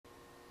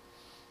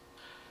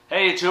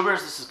Hey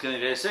YouTubers, this is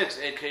Kenny Day 6,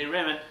 aka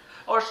Raymond,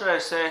 or should I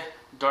say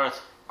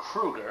Darth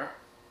Kruger,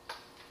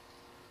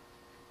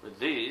 with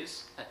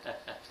these.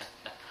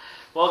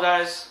 Well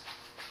guys,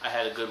 I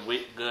had a good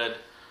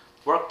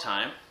work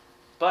time,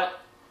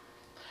 but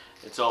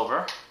it's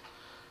over.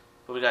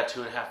 But we got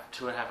two and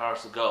a half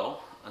hours to go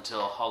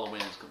until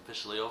Halloween is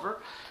officially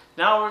over.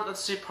 Now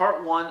let's see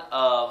part 1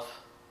 of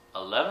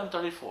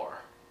 1134.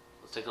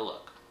 Let's take a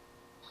look.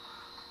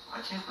 I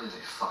can't believe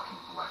they fucking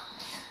left me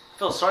here. I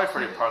feel sorry for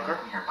you, Parker.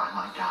 I'm here by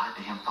my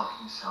goddamn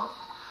fucking self.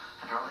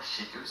 After all this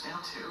shit goes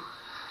down too.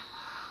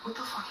 What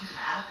the fuck even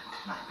happened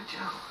tonight with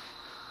Joe?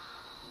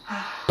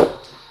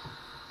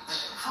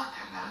 Fuck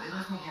them though. They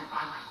left me here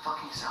by my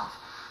fucking self.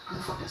 Who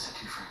the fuck has that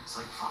 2 friends?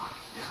 Like fuck,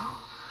 you know?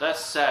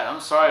 That's sad. I'm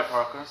sorry,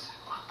 Parker.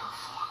 What the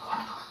fuck? What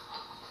the fuck?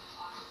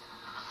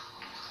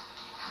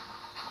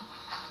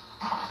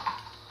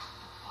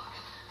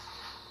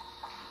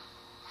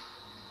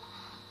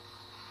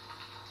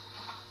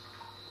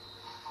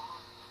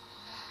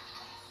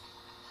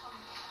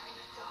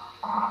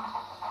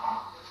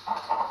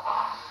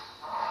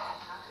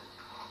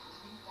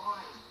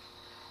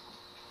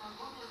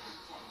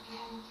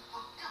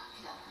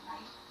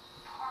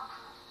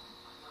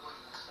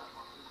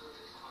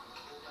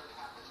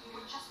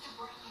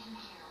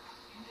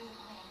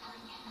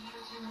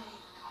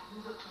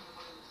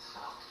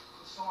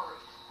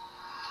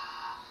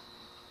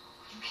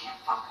 You can't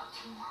fuck up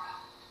tomorrow.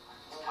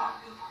 It's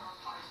got to. I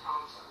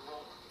promise I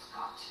won't. It's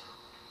got to.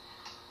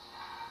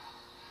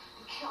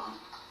 The killing.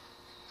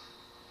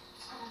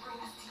 It's going to bring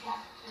us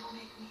together. It'll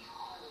make me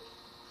whole.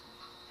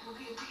 It'll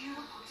be a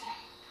beautiful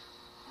day.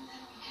 And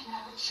then we can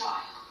have a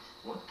child.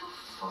 What the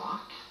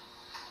fuck?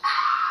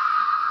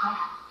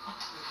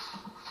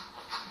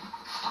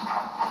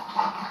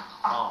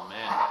 Oh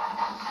man.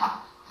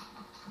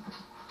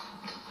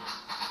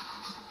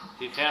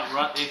 He can't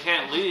run. He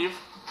can't leave.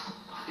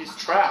 He's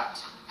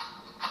trapped.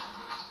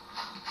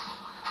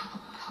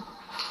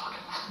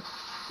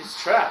 He's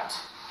trapped.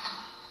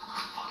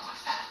 What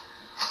was that?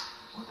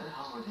 What the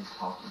hell were they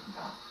talking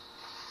about?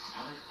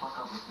 How they fuck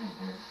up with me,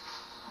 dude?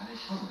 How they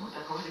kill me? What the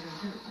hell are they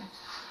gonna do with me?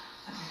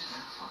 That makes no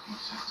fucking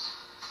sense.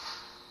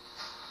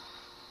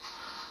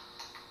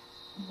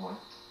 What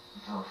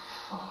the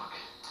fuck?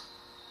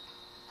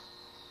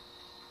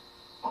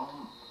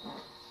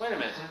 Wait a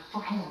minute.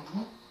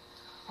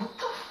 What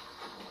the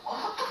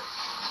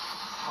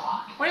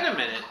fuck? Wait a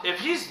minute. If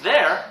he's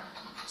there,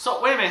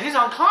 so wait a minute. He's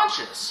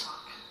unconscious.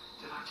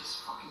 Did I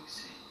just fucking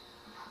see?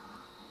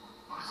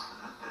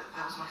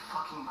 That was my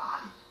fucking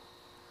body.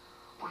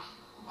 Wait,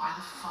 why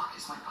the fuck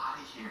is my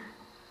body here?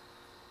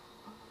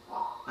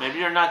 Well, Maybe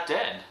you're not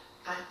dead.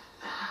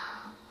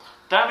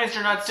 That means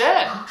you're not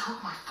dead. Who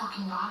took my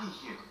fucking body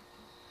here?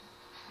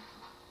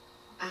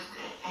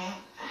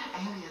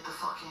 Andy at the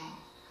fucking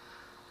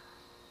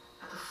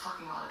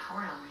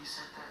auditorium, he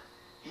said that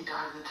he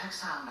died in the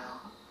textile mill.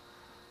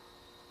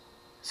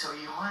 So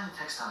he wanted the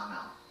textile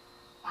mill.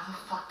 Why the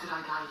fuck did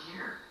I die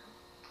here?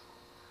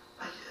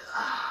 Like,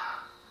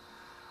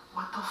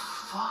 what the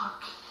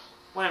fuck?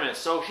 Wait a minute.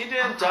 So he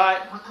didn't die.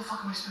 What the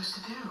fuck am I supposed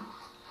to do?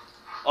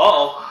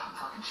 Uh-oh. I'm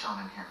fucking chilling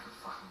in here for the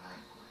fucking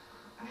night.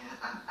 I mean,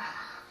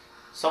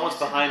 Someone's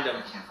behind him.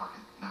 I can't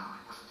fucking, no.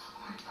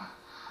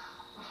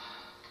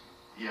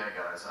 Yeah,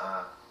 guys,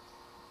 I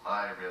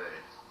really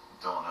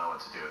don't know what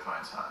to do with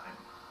my time.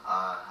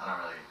 I don't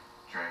really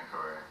drink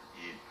or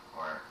eat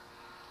or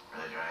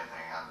really do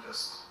anything. I'm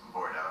just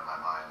bored out of my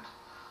mind.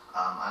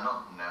 I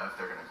don't know if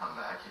they're gonna come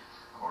back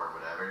or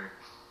whatever.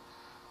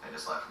 They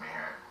just left me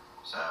here,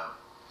 so.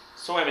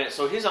 So wait a minute.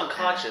 So he's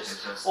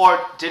unconscious, just, or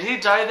did he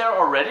die there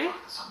already? The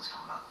sun's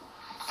coming up.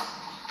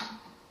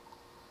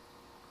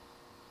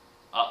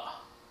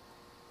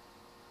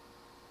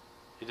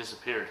 He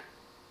disappeared.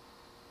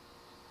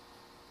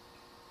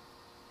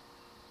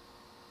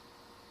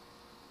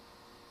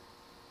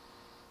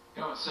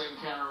 Got my second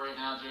counter right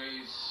now,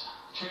 Jays.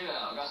 Check it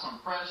out. I got some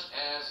fresh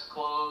ass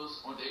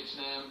clothes. Went to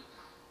H&M.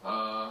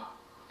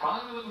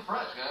 Finally looking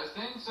fresh, guys.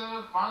 Things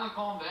finally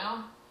calmed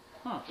down.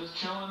 Just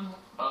chilling.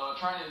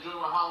 Trying to enjoy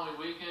my Halloween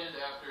weekend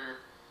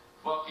after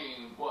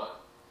fucking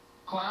what?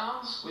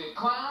 Clowns? We had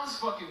clowns,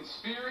 fucking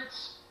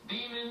spirits,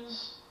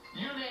 demons,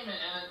 you name it,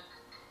 and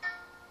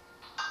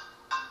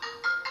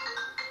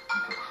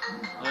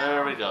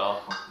There we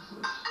go.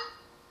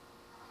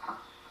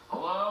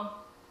 hello?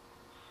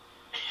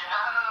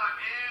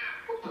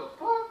 What the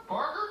fuck,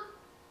 Parker?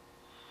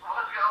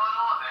 What's going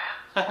on,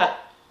 man?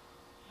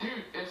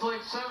 Dude, it's like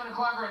 7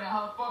 o'clock right now.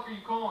 How the fuck are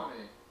you calling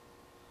me?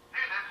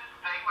 Dude, there's this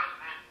thing with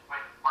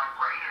my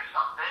brain or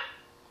something.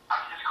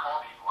 I can just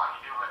call people. I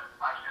can do it.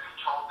 I can just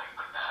control things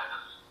like that.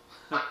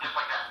 Just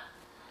like that.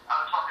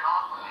 That's fucking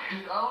awesome,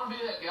 dude. Dude, I don't want to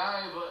be that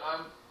guy,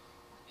 but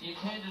you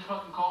can't just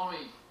fucking call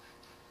me.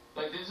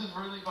 Like, this is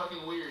really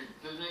fucking weird.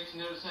 This makes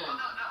no sense. No,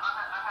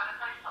 I had to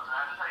tell you something.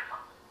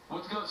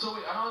 What's going? So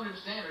wait, I don't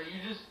understand.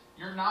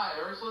 You're not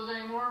Ursula's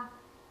anymore?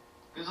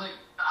 Cause like,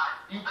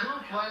 you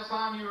pooped last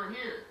time you were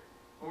here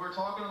when we were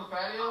talking on the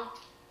patio.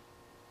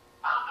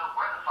 I don't know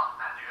where the fuck's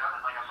that, dude. I'm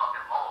in like a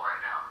fucking hole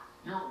right now.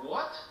 You're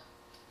what?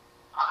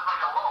 I'm in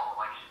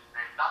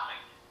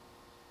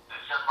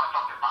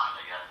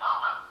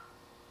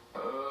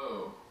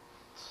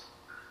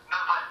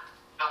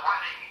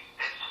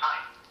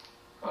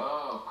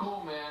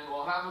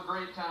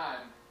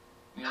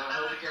You know,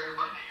 help with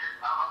everything.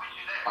 I'll meet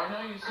you there. I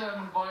know you said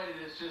I'm invited.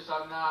 It's just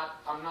I'm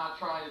not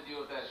trying to deal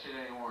with that shit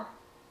anymore.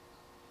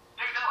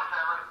 Dude, no,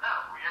 no.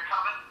 You're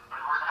coming. We're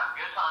gonna have a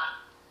good time.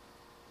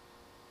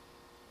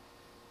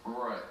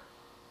 Right.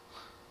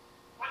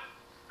 What?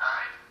 All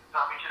right. So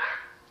I'll meet you there.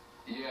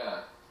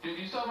 Yeah. Dude,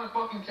 you saw my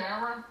fucking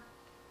camera?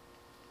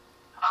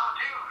 Oh,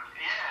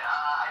 dude.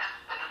 Yeah.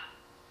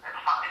 It's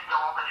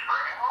still on the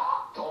trail.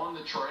 On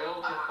the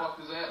trail? What the fuck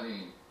does that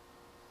mean?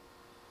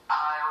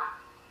 I was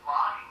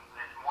flying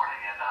this morning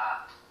and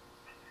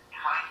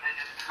kind of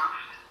just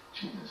goofed.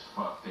 Jesus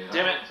fuck, dude.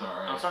 Damn it! It's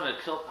alright. I'm trying to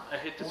kill. I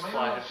hate this Well, maybe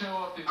fly. I'll show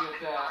up to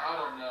get that. I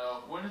don't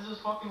know. When is this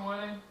fucking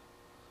wedding?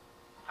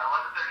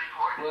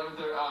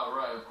 11:30. 11:30. Oh,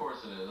 right. Of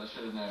course it is. I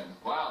should have known.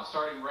 Wow,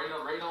 starting right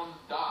on the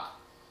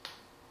dot.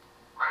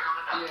 Right on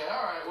the dot. Yeah,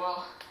 alright.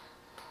 Well,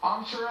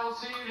 I'm sure I'll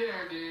see you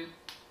there, dude.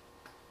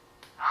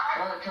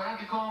 Alright, try not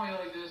to call me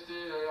like this,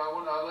 dude. I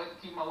like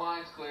to keep my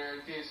lines clear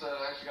in case I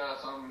actually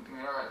got something.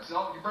 Alright,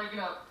 so you're breaking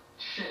up.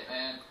 Shit,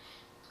 man.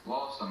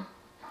 Lost them.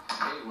 I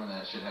hate when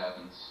that shit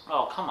happens.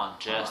 Oh, come on,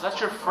 Jess. That's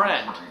your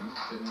friend.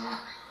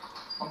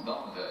 I'm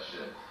done with that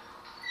shit.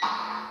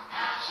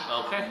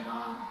 Okay.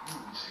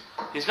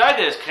 He's got to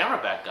get his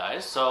camera back,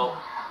 guys. So.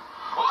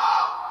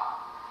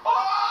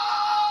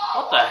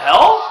 What the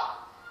hell?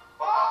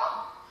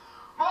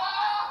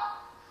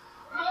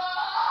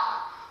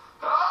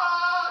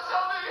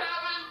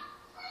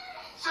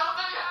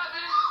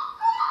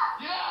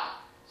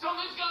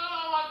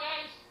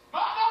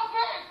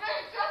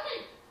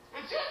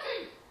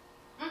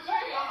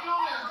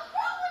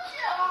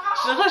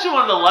 She looked like she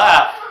wanted to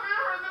laugh.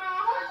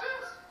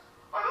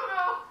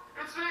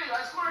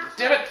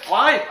 Damn it,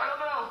 fly! I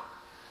don't know.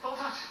 Don't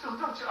touch it. Don't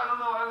touch it. I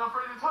don't know. I'm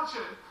afraid to touch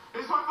it.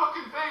 It's my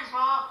fucking face,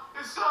 Ma.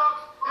 It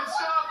sucked. It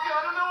sucked. Yeah,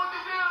 I don't know what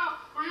to do.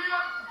 We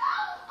got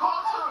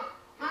call some.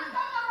 I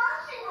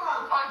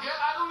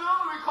don't know.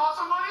 Do we call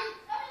somebody?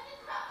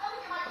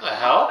 What the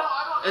hell?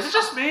 Is it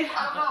just me?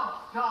 I don't know.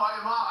 No,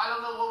 Ma, I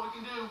don't know what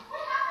we can do.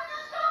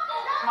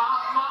 Ma,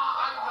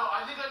 I don't know.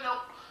 I think I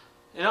know.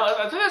 You know,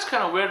 I think that's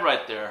kind of weird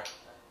right there.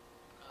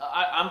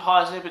 I'm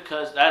pausing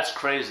because that's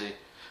crazy.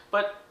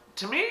 But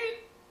to me,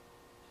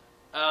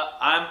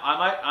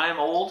 I'm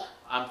old.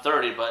 I'm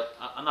 30, but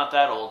I'm not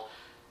that old.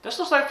 This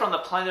looks like from the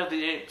Planet of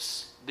the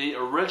Apes, the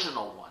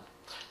original one,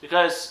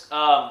 because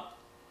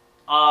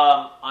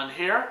on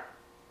here,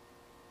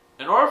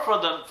 in order for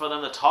them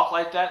to talk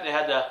like that, they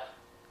had to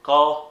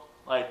go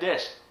like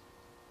this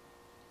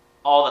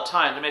all the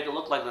time to make it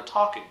look like they're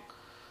talking.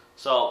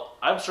 So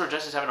I'm sure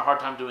Jesse's having a hard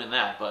time doing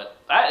that, but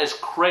that is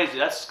crazy.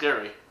 That's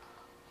scary.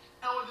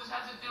 I know what this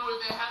has to do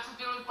with. It has to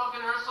do with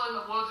fucking Ursula in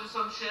the woods or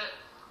some shit.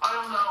 I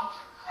don't know.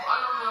 I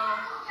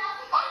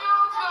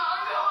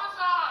know it's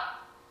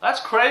not. That's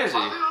crazy.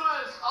 I'll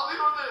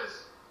deal with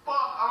this.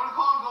 Fuck, I'm gonna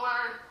call Uncle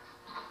Larry.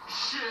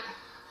 Shit.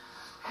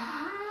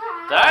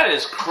 That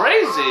is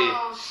crazy.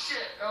 Oh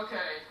shit.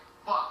 Okay.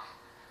 Fuck.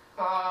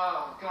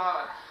 Oh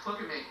god. Look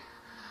at me.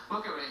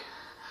 I'm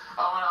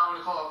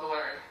gonna call Uncle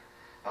Larry.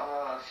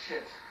 Oh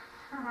shit.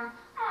 What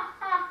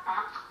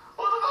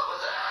the fuck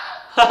was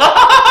that?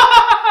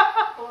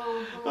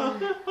 What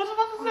the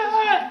fuck is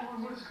that?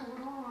 What is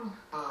going on?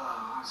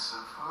 Oh, I'm so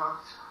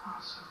fucked.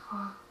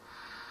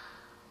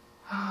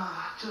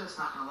 Just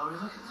not gonna let me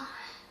look at me.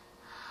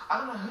 I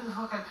don't know who the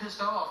fuck I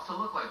pissed off to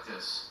look like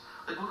this.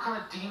 Like, what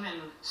kind of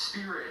demon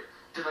spirit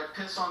did I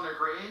piss on their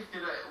grave?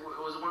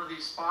 Was it one of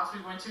these spots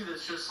we went to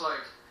that's just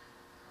like,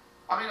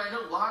 I mean, I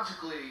know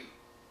logically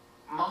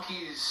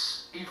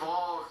monkeys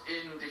evolved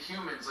into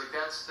humans. Like,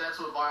 that's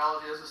what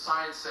biology, that's what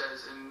science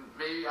says. And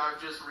maybe I've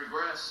just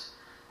regressed.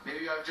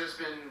 Maybe I've just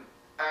been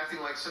acting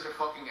like such a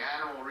fucking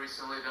animal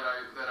recently that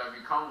I've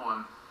become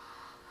one.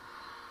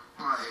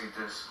 I hate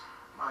this.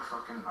 I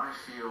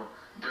feel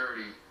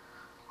dirty.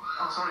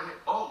 Oh, sorry.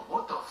 Oh,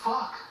 what the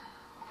fuck?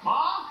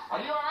 Mom? Are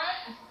you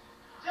alright?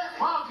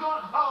 Mom, what's going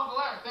on? Oh, Uncle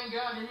Larry, thank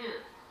God you're here.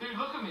 Dude,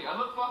 look at me. I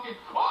look fucking...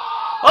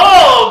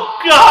 Oh,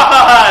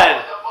 God!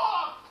 What the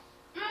fuck?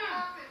 Dude!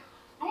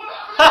 What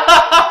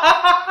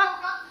happened?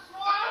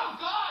 Oh,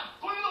 God!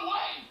 Put it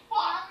away!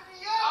 Fuck!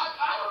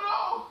 I don't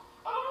know!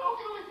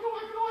 Get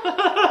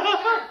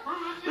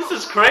away! This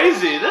is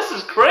crazy.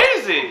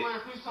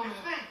 Please tell me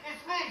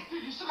it's me!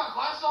 Dude, you still got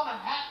glasses on and a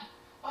hat?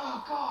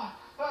 Oh, God.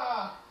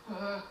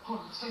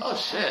 Oh,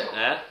 shit,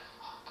 man.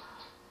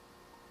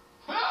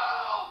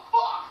 Oh,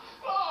 fuck!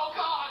 Oh,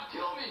 God!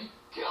 Kill me!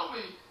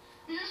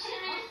 Do you see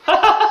me?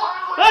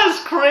 That is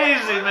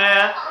crazy,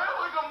 man. I have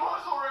like a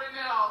muscle right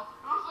now.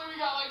 It looks like we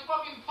got like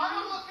fucking I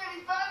don't look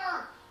any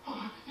better.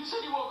 You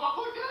said you woke up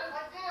like that?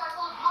 I did. I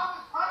thought Tom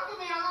was pranking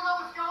me. I don't know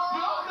what's going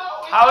on.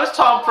 No. How is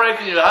Tom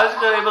pranking you? How is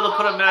he able to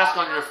put a mask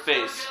on your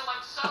face? Get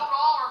like sewed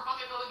all or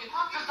fucking like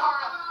just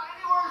hard.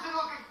 Anywhere is it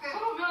looking thin? I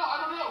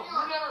don't know.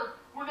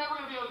 We're never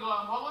gonna be able to go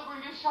out in public.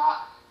 We're gonna get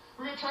shot.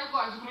 We're gonna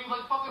tranquilize. It's gonna be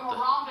like fucking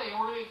Harambe, and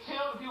we're gonna get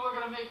killed. And people are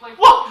gonna make like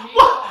fucking memes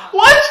on us.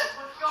 What?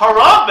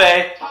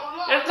 Harambe? I don't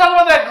know. You're talking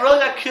about that girl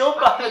that got killed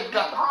by the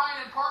guy.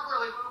 Brian and Parker,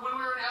 like when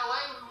we were in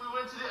LA, we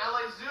went to the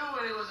LA Zoo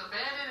and it was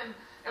abandoned,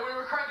 and we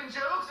were cracking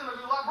jokes, and like,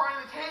 we locked Brian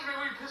in the cage.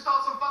 Maybe we pissed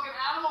off some fucking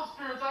animal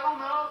spirits. I don't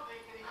know.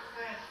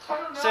 I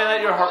don't know. Say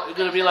that you're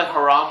going to be like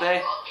Harambe?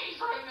 Right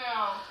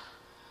now.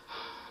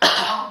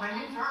 Oh,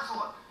 maybe it's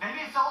Ursula. Maybe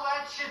it's all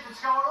that shit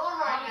that's going on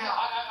right now.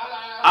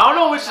 I don't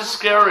know which is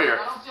scarier,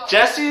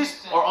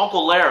 Jesse's or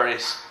Uncle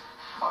Larry's.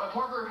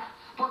 Parker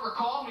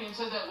called me and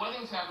said that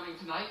wedding's happening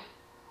tonight.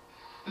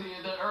 The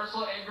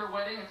Ursula Edgar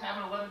wedding. It's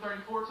happening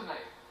 11:34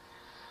 tonight.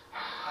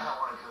 I don't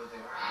want to go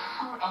there.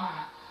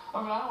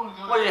 I mean, I don't want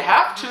to go. Well, there. you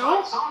have to.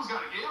 Like, something's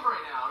got to give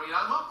right now. I mean,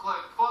 I look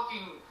like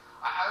fucking.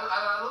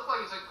 I look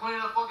like it's like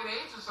pointing at fucking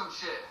AIDS or some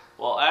shit.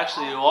 Well,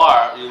 actually, you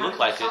are. You look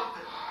like it.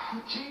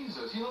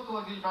 Jesus, you look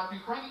like you're about to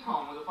be cranky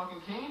Kong with a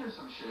fucking cane or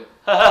some shit.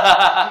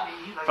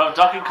 From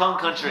Donkey Kong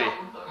Country.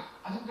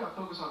 I think we gotta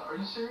focus on. Are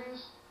you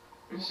serious?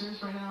 Are you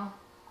serious right now?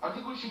 I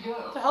think we should go.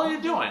 What the hell are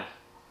you doing?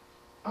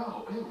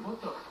 Oh, ew,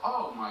 what the?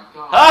 Oh my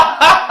god.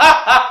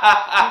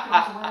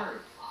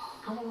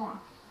 Come on.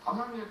 I'm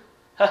not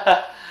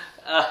gonna.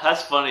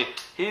 That's funny.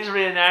 He's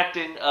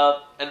reenacting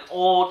an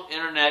old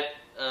internet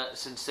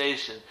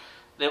sensation.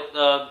 They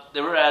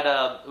were at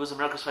it was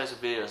America's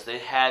Funniest Videos. They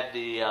had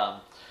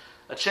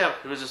a chimp.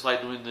 He was just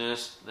like doing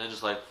this, and then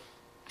just like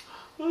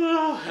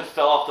and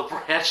fell off the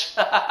branch.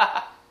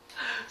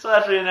 So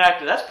that's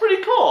reenacted. That's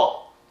pretty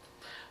cool.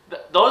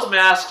 Those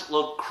masks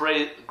look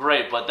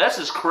great, but this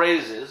is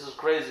crazy. This is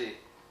crazy.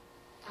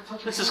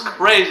 This is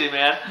crazy,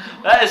 man.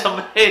 That is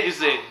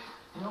amazing.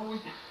 You know,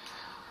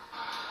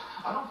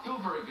 I don't feel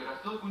very good. I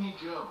feel like we need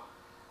Joe.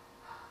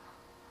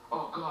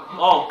 Oh God.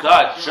 Oh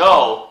God,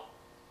 Joe.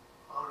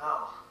 Oh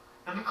no.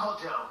 Let me call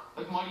Joe.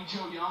 Like Mighty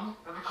Joe Young?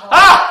 Let me call Yeah,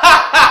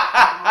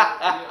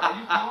 are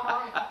you feeling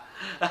alright?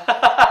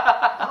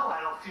 No, I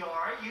don't feel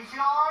alright. You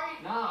feel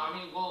alright? No, I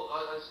mean, well,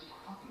 it's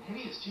fucking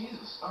hideous,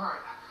 Jesus.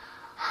 Alright.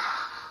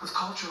 Let's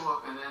call Joe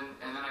up, and then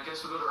I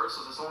guess we'll go to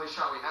Ursula's. That's the only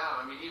shot we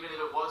have. I mean, even if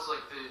it was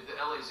like the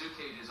LA Zoo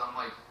cages, I'm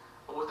like,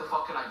 well, what the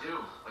fuck can I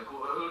do? Like, who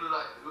did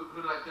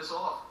I piss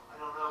off? I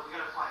don't know. We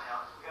gotta find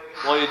out. We gotta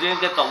get. Well, you didn't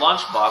get the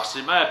lunchbox,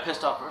 so you might have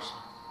pissed off Ursula.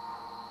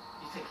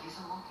 You think he's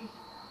a monkey?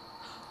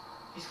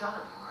 He's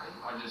gotta be, right?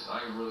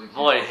 I really can't.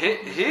 Boy,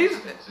 he's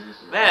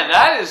seriously. man,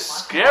 that is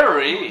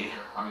scary.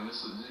 I mean,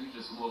 you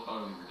just look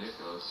utterly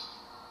ridiculous.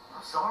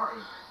 I'm sorry.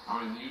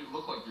 I mean, you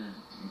look like your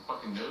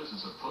fucking nose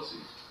is a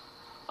pussy.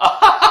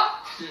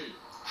 Dude,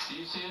 do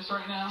you see this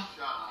right now?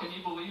 Shut up. Can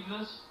you believe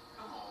this?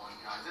 Come on,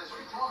 guys. That's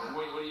retarded.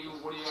 Wait, how are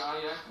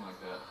you acting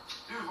like that?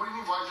 Dude, what do you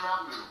mean? Why's your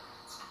arm move?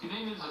 You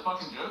think this is a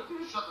fucking joke,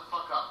 dude? Shut the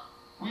fuck up.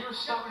 We are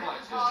stuck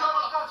like this. Shut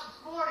up. This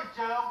morning,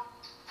 Joe.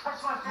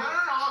 Touch my face. No,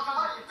 I'm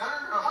touch it. No.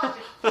 Touch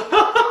it.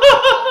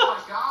 Oh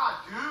my god,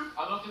 dude.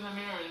 I looked in the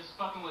mirror, it's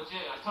fucking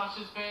legit. I touched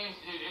his face,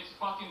 dude, it's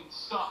fucking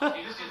stuck.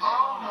 It's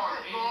Oh on my us.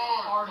 It's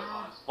God, part of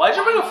us. Why'd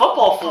you bring a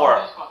football for?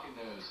 His fucking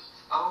nose.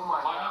 Oh my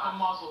I have a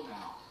god. muzzle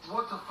now.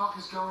 What the fuck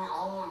is going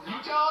on? You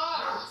tell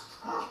us.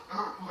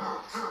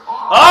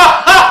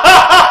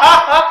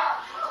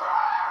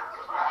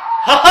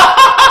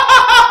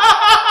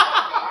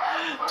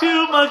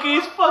 Two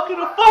monkeys fucking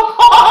a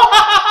football.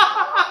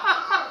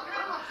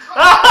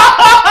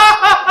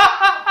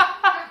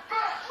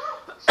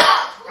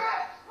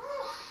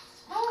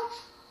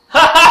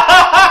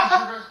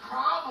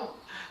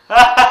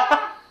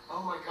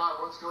 Oh my god,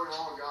 what's going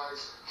on,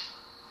 guys?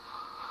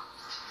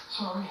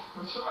 Sorry,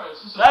 I'm sorry.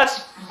 It's just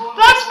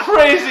That's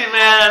crazy,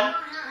 man.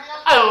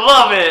 I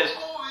love it.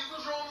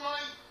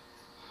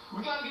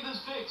 We gotta get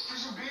this fixed. For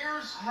some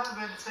beers? I haven't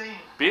been insane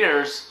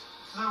Beers.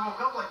 since I woke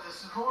up like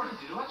this morning.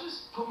 Did I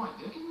just put my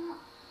dick in there?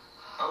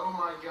 Oh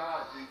my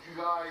god, dude, you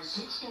guys.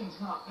 Pigskin's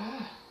not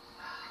bad.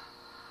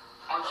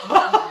 I'm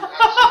telling you, you're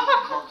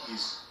absolute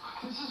monkeys.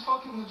 This is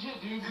fucking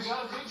legit, dude. We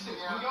gotta fix it.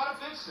 We gotta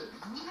fix it.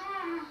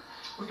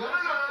 We No, gotta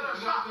no, fix it.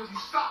 We no, gotta stop. fix You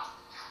it. stop.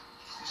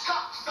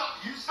 Stop.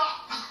 You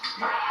stop.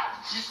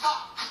 You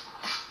stop.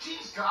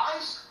 Jeez,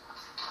 guys.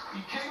 Are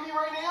you kidding me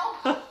right now?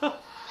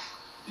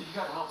 Dude, you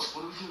gotta help us.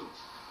 What do we do?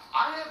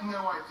 I have no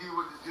idea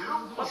what to do.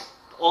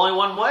 Only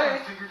one We way.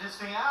 gotta figure this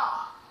thing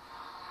out.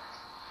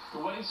 The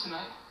wedding's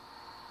tonight.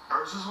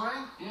 Ursa's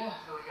wedding? Yeah.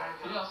 So we gotta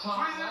go. Yeah, I'll tell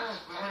Sweet. him. Yeah,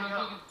 we gotta go.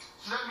 take it.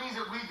 So that means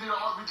that we did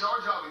our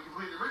job. We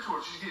completed the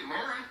ritual. She's getting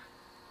married.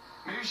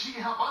 Maybe she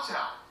can help us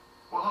out.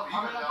 We'll help you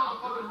I mean, guys I thought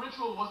out. the fucking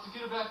ritual was to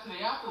get her back to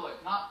the afterlife,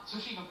 not so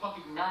she can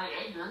fucking marry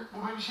Edgar.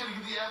 Well, maybe she had to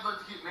get the afterlife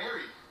to get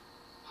married.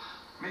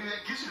 Maybe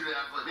that gets her to the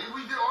afterlife. Maybe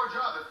we did our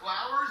job. The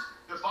flowers,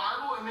 the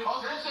Bible, and then Oh,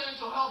 they're saying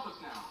she'll help us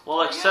now.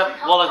 Well, accept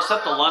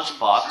the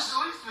lunchbox. Just at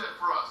least do that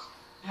for us.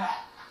 Yeah.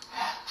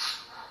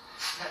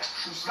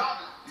 You stop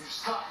it. You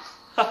stop it.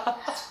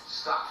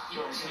 Stop.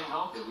 Joe, we can't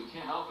help it. We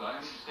can't help it. I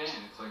understand.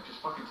 It's like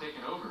just fucking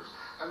taking over.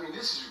 I mean,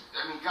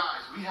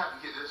 guys, we have to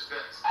get this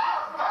fixed.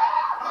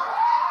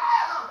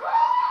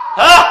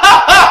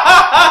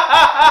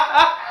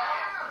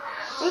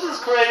 This is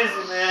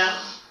crazy, man.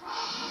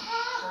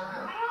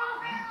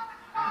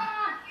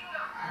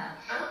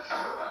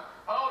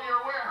 Oh,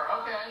 you're aware.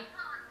 Okay.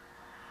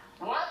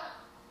 What?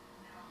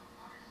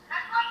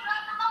 That's why you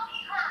have the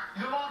monkey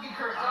curse. The monkey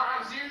curse. All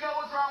right. So you know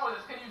what's wrong with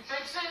us. Can you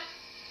fix it?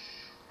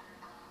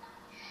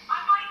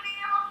 I'm going to be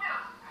able to.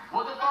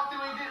 What the fuck do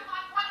we do?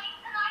 My wedding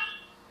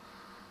tonight.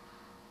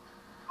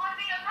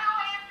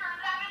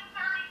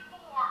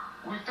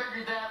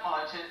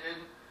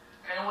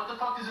 the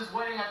fuck does this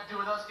wedding have to do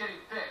with us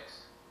getting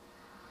fixed?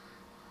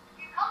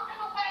 You come to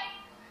the wedding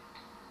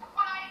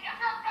when I just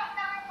got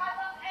married by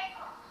one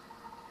acre.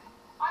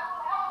 I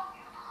will help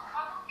you. I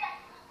will get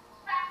you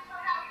back to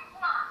how you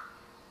were.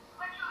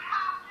 But you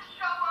have to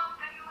show up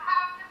and you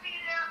have to be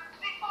there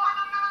before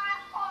the moon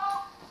is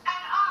full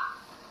and up.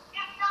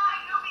 If not,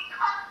 you'll be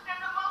cursed and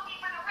the monkey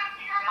for the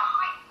rest of your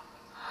life.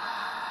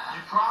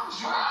 You promise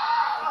you?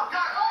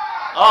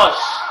 Oh,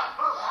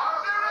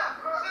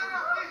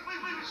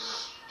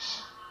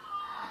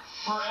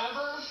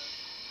 Forever?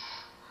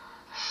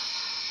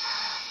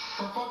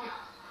 The fuck?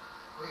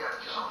 We gotta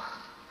go.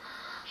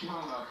 She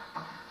hung up.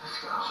 Let's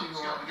go. She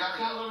Let's hung go. up. We gotta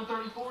Got go.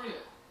 11:34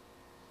 yet.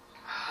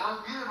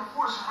 Well, be there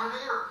before, so we're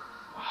there.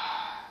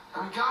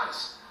 I mean,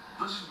 guys,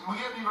 we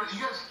gotta be ready.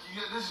 You guys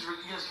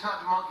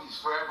cannot be monkeys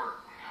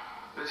forever.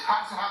 This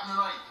has to happen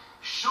tonight.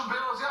 She'll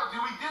bail us out,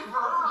 dude. We did for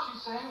her. What's she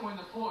saying? When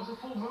the full, is it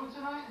full moon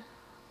tonight?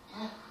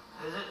 Yeah.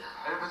 Is it?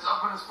 And if it's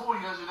up and it's full, you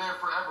guys are there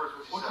forever, is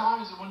what she What said.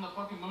 time is it when the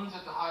fucking moon's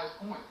at the highest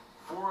point?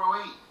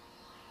 4:08.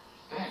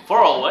 Dang.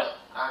 4 what?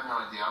 I have no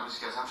idea. I'm just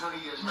guessing. I'm trying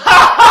to get you guys.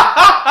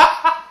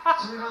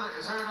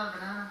 Is there another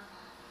banana?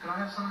 Can I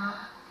have some of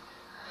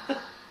that?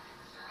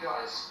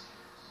 Guys,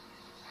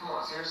 come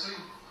on, seriously?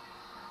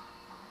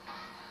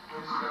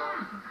 Where's he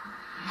going?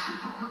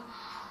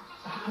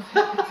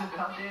 It's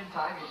about damn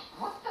timing.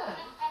 What the?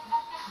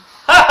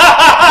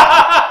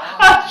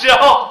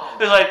 Joe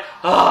is like,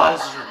 oh,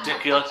 this is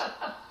ridiculous.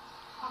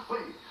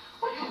 Wait,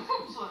 you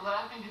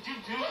laughing? Did you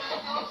do this?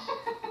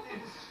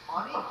 This is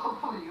funny.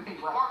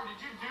 Wait, what? Mark, did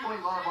you do Wait,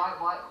 this?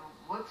 why?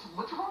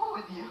 What's wrong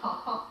with you? We're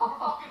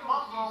fucking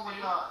monkeys, with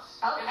dude. us?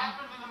 It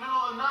happened in the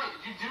middle of the night.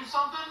 Did you do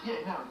something?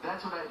 Yeah, no,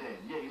 that's what I did.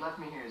 Yeah, you left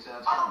me here, so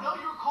that's I don't fine. know.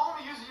 You were calling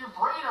me using your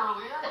brain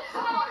earlier.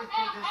 Somebody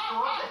did this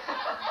story.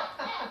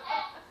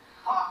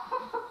 Fuck.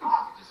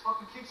 It just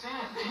fucking kicks in.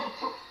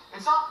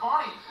 It's not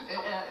funny. It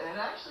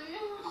actually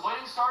Did is. the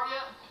wedding start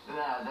yet?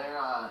 Nah, they're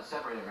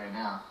separated right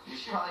now. You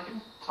should probably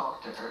can talk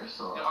to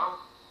Ursula.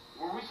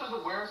 Were we supposed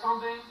to wear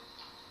something?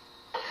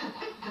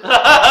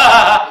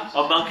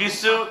 A monkey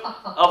suit?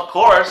 Of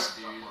course.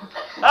 Dude.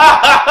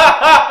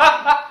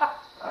 I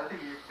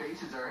think your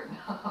faces are right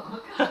now.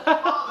 Look at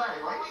Oh,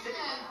 Sorry, what why we you sitting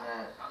get? like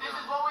that? This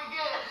is what we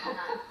get.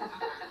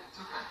 It's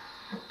okay.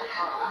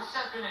 Alright, we're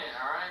stepping in,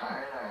 alright?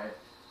 Alright.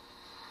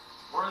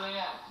 Where are they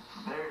at?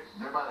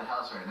 They're by the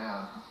house right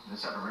now. They're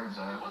separate rooms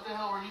Dude, though. what the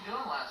hell were you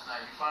doing last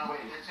night? You finally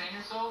Wait. entertain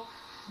yourself?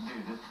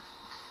 Dude,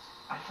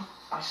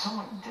 I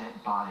saw a dead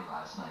body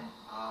last night.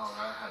 Oh,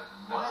 that had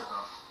What? messed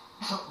up.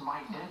 So my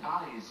dead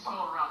body is.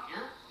 Still around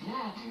here?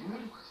 Yeah,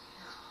 dude.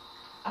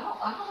 I don't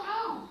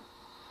know.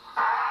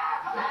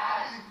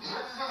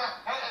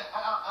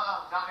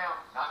 Not now.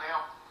 Not now.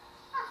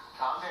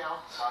 Calm down,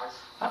 guys.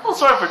 I feel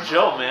sorry for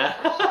Joe, man.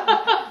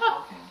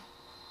 Talking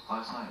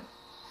last night.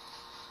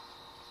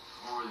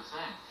 What were they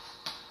saying?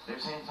 They're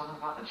saying something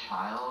about the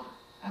child,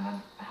 and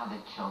then how they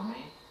killed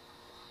me,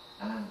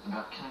 and then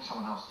about killing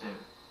someone else too.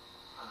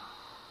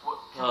 What?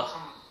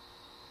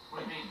 What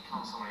do you mean,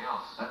 killing somebody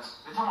else?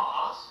 That's, They talking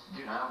about us?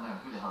 dude, I don't know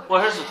who the hell.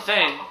 Well, here's the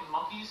thing. Fucking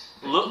monkeys?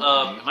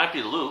 It might be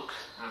Luke.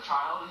 And a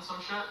child and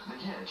some shit?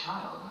 Yeah, a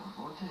child.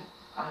 What the?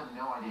 I have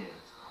no idea. I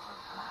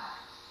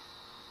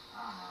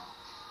don't know.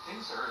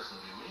 Take this to Ursula,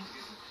 dude. We need to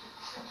get this shit.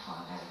 That's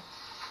fine. Hey.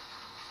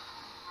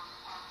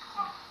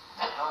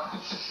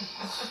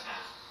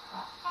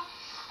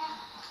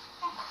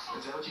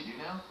 Is that what you do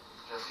now?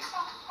 Jesse,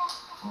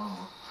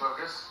 Oh.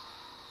 focus.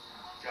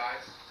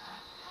 Guys.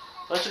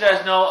 Let you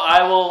guys know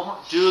I will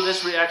do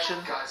this reaction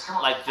Guys, come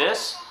on. like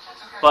this,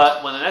 It's okay.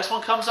 but when the next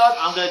one comes out,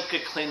 I'm gonna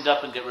get cleaned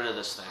up and get rid of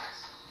this thing. I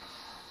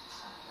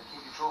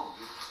can't control it,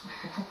 dude.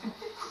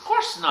 Of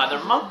course not.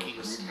 They're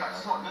monkeys.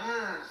 Guys, come on. No.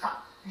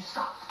 Stop. You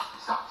stop.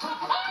 Stop. Stop.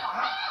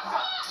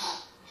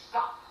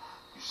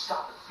 You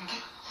stop it. You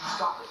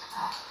stop it.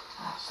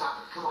 Stop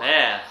it. Come on.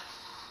 Man.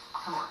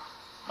 Come on.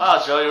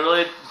 Wow, Joe, you're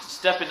really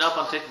stepping up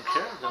on taking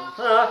care of them.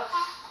 Stop.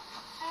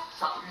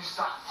 You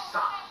stop.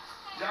 Stop.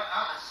 Yeah,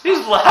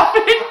 He's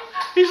laughing.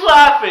 He's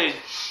laughing.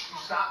 Shh. You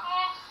stop.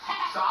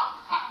 Stop.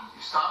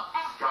 You stop.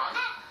 Guys.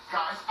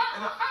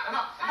 Enough.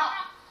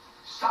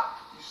 Stop.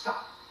 You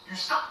stop. You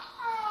stop.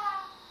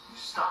 You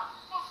stop.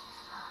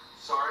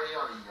 Sorry, I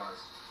love you guys.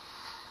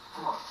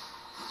 Come on.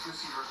 Let's go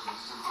see Ursula.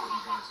 This is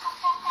important, guys.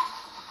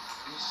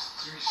 You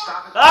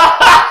stop it.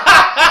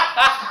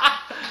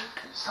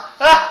 Stop. Stop.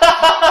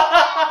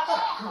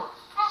 Come on.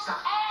 Stop. Stop.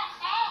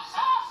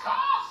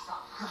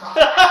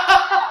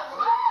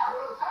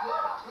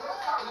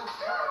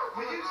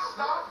 Will you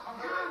stop?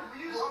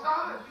 Will you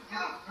stop it?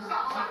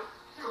 Stop.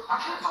 I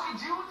can't fucking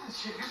deal with this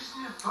shit. You just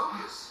need to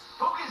focus.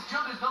 Focus,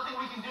 Joe, there's nothing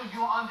we can do. You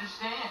don't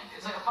understand.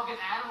 It's like a fucking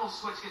animal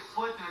switch gets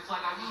flipped and it's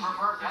like I can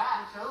revert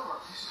back. It's over.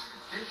 This is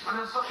ridiculous. And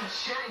there's fucking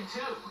shedding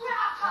too.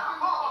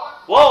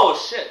 Whoa,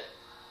 shit.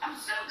 I'm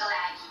so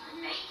glad you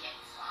could make it.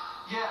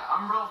 Yeah,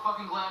 I'm real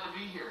fucking glad to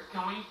be here.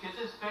 Can we get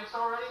this fixed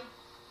already?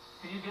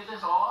 Can you get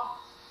this off?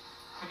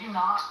 Could you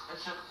not?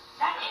 It's just...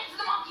 That is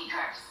the monkey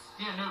curse.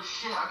 Yeah, no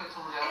shit. I got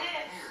told that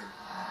It is. here.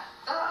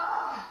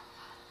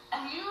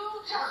 And you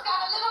just got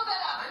a little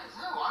bit of it.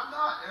 No, I'm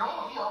not.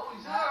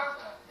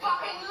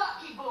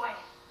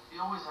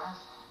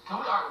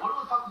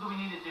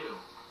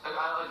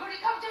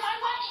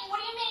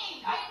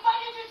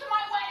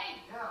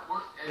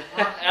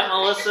 And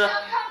Melissa,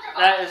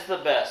 that is the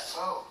best.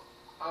 Oh,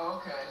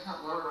 okay. It's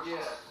not work. Yeah.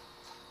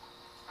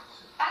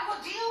 I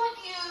will deal with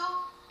you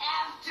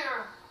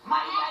after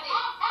my wedding.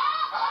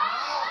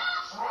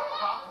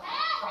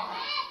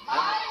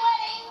 My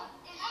wedding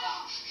is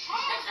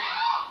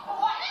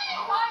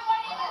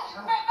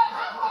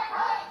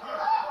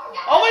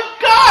Oh my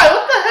God!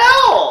 What the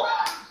hell?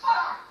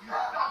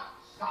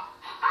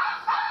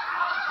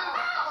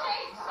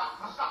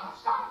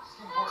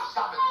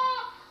 Stop it.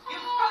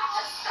 You've got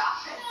to stop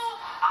this.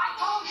 I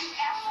told you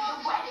after the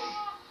wedding.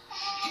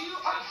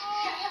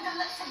 Get him to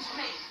listen to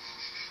me.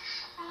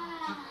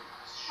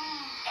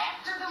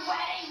 After the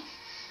wedding,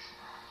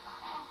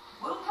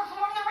 we'll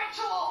perform the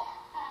ritual.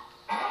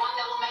 The one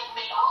that will make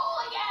me whole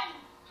again.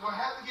 Do I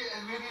have to get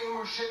any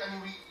more shit? I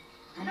mean,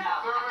 do we No,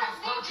 throw I in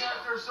just the third need you.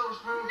 chapter of Silver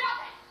Spoon?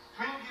 Nothing.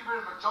 We need to get rid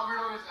of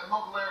Mcjuggernuggets and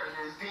Uncle Larry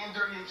here. These damn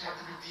dirty apes have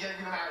to be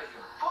getting them out of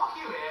here. Fuck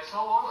you,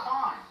 asshole. I'm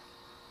fine.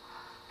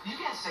 You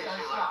can't say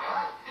shit like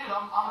that. Dude,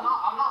 I'm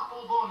not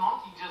full blown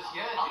monkey just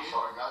yet, I'm dude.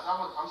 sorry, guys.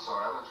 I'm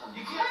sorry. I wasn't trying to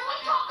You be. can't. Can we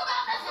talk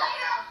about this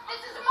later?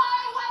 This is my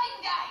wedding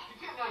day.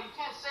 You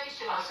can't say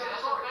shit I like said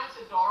that. That's sorry.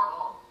 offensive,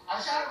 Dar. I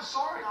said I'm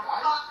sorry,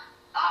 guys.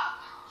 Up.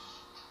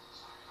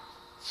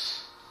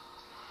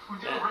 We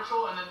do a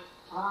ritual and then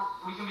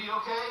we can be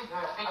okay.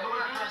 Yeah. And can we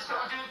do this? Can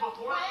we do this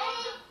before?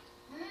 Wait.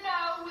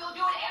 No, we'll do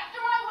it after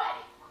my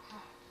wedding.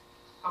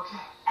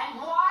 Okay. And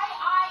why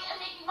I am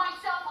making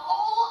myself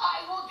whole,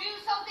 I will do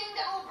something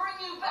that will bring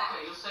you back.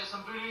 Okay, you'll say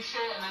some booty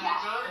shit and then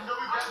Yes. we're good. And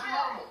they'll be back to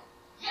normal.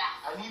 Yes.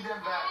 I need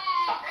them back.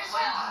 They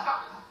will.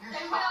 Stop it. You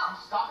They stop. will. You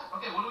stop it.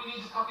 Okay, what do we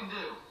need to fucking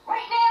do?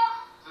 Right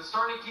now, Is it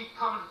starting to keep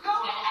coming? go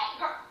get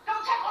Edgar. Go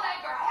check on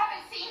Edgar. I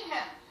haven't seen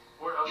him.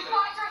 Okay. You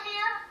guys are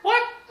here.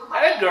 What? The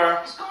wedding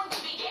Edgar. is going to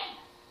begin.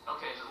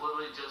 Okay, is it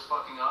literally just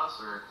fucking us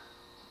or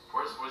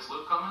where's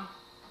Luke coming?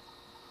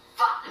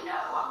 Fuck no,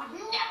 I would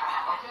never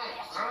have that Okay,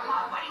 bastard at alright.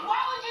 my wedding. Why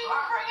would you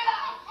even bring it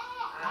up?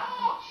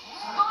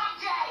 My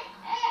day.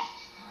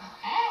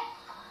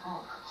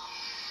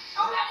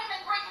 Go get him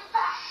and bring him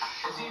back.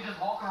 Is he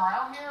just walking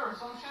around here or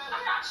some shit?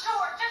 I'm not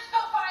sure. Just go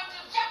find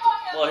him. Check on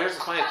him. Well, here's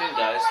the funny thing,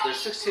 guys. There's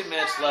 16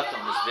 minutes left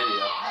on this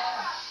video.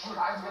 You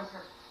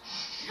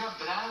got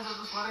bananas at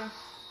this wedding?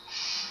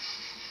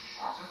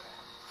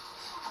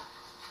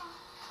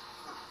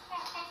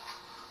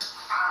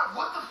 Ah,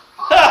 what the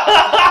fuck?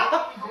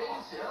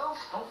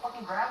 Don't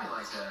fucking grab me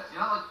like that.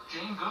 You're not like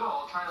Jane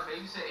Goodall trying to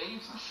babysit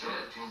apes and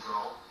shit. Gene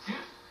Goodall. Do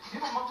you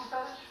have a monkey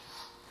fetish?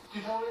 Do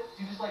you know it?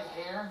 Do you just like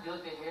hair? Do you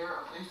like the hair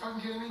of... Are you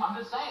fucking kidding me? I'm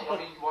just saying. I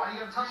mean, why do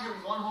you gotta touch your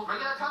one whole... Why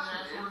you gotta touch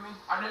me, dude? dude?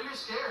 I know you're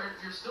scared.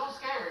 You're still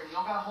scared. You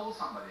don't gotta hold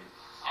somebody.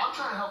 I'm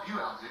trying to help you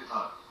out, dude.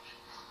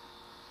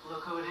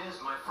 Look who it is,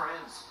 my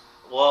friends.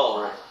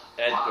 Whoa, Wow,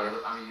 Edgar.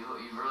 I mean, you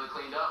really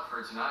cleaned up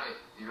for tonight.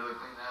 You really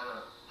cleaned that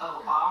up.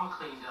 Oh, I'm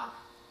cleaned up.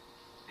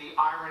 The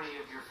irony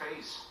of your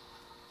face.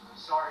 I'm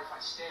sorry if I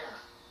stare.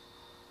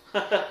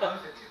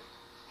 Both of you.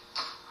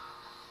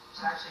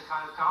 It's actually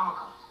kind of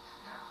comical.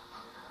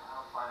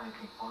 I don't find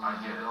anything funny I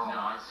get it. at all.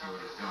 No, I see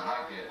what it's doing.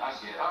 I get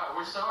it. All right,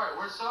 we're sorry.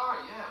 We're sorry.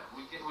 Yeah,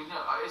 we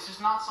know. It's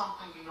just not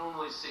something you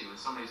normally see when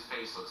somebody's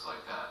face looks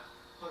like that.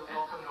 But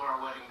welcome to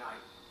our wedding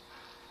night.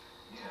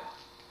 Yeah.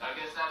 I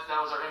guess that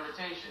was our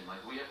invitation.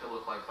 Like, we have to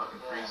look like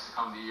fucking freaks to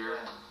come to your...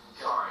 Yeah.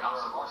 Sorry, I'm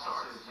Yeah.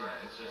 sorry.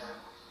 Yeah, it's just...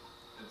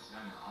 It's,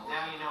 I know.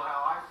 Now you know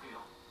how I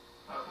feel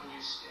when you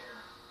stare.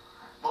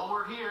 Well,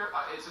 we're here.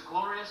 It's a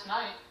glorious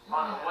night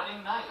on a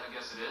wedding night, I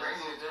guess it is.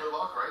 Raining, it's good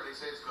luck, right? They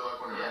say it's good luck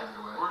when it Yeah. rains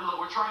away.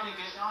 We're trying to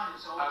get... John,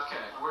 it's always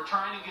Okay, we're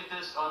trying to get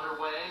this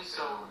underway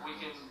so we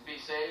can be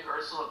saved.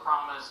 Ursula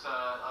promised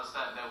us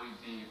that we'd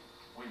be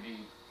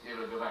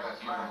able to go back to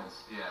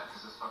humans. Yeah,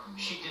 because it's fucking...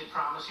 She did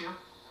promise you?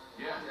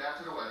 Yeah.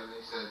 After the wedding,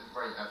 they said,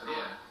 right, after the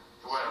Yeah. wedding.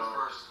 The wedding's So-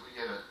 first, we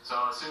get it. So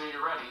as soon as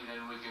you're ready,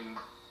 then we can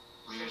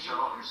So you show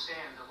up.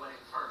 understand the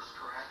wedding first,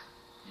 correct?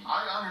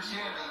 I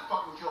understand that you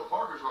fucking killed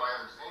Parker's what I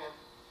understand.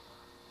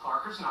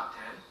 Parker's not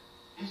dead.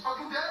 He's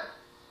fucking dead.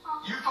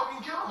 You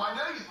fucking killed him, I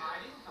know you did. I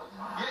didn't kill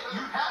Parker. Yeah,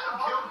 you had him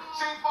killed,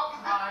 same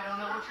fucking thing. I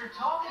don't know what you're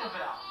talking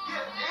about.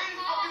 Yeah,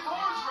 Andy fucking told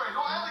us right.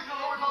 Don't act like you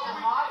know what He's a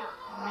we're talking liar.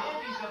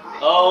 Andy's a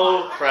bitch.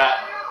 Oh,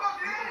 crap.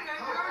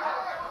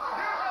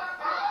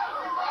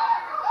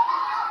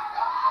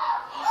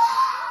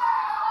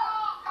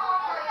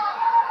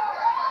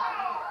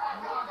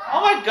 Oh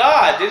my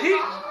God, did he? Get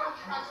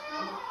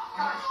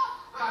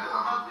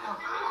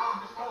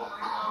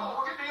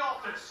me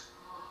off this.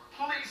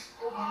 Please.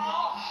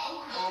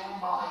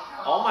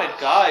 Oh my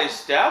God, he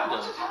stabbed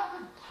him.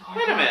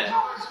 Wait a minute.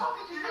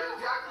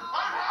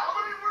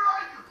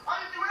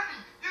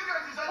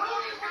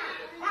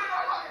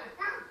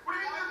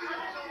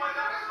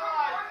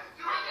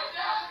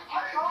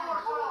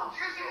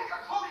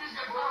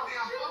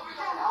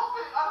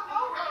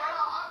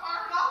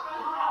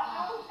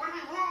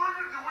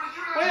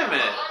 Wait a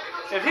minute.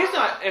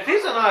 If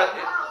he's not,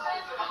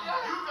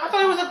 I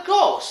thought he was a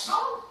ghost.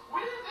 No, we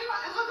didn't think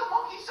it's like the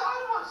monkey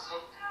side of us.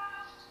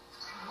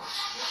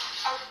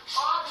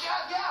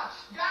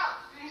 Yeah.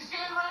 He's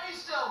getting ready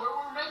still.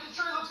 We're making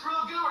sure he looks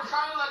real good. We're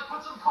trying to like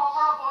put some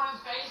cover up on his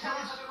face. So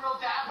he's looking real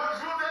dapper.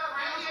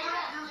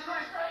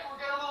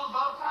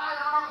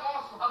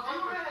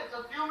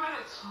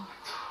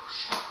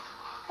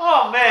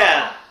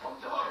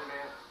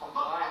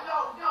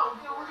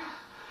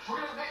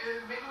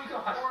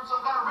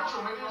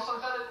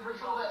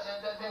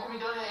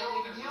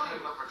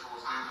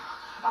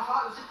 I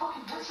thought it was a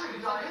fucking history.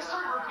 It's like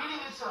history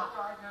repeating itself.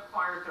 Died in that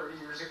fire 30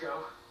 years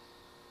ago.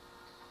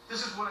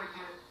 This is what I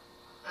did.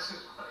 This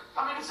is what I did.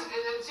 I mean, it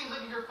seems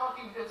like you're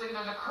fucking. It's like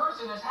there's a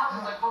curse in this house.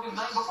 It's like fucking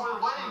night before the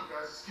wedding.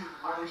 Guys, excuse me.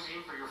 I didn't mean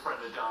for your friend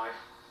to die.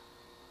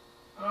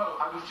 Oh.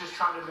 I was just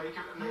trying to make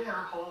her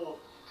whole.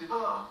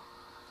 Oh.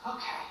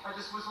 Okay. I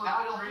just was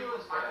Now I living a don't dream.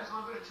 feel as bad. I was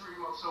living a dream.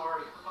 I'm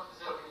sorry. What the fuck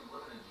does that mean,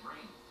 living a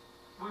dream?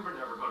 We were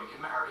never going to get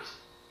married.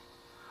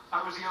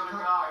 I was the other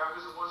guy. I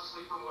was the one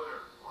sleeping with her.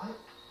 What?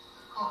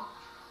 Oh.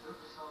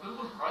 It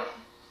was right?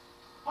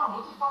 Mom,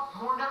 what the fuck?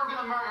 We're never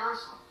gonna marry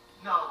Ursula.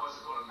 No, I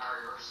wasn't going to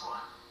marry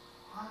Ursula.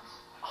 What?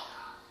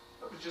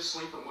 I was just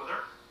sleeping with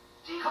her.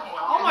 Come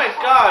on. Oh my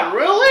God,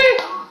 really?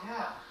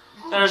 Yeah.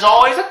 There's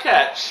always a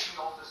catch.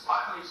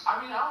 I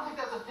mean, I don't think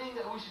that's a thing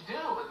that we should do.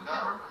 But we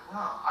can't.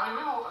 No. I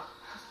mean, we will.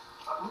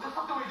 What the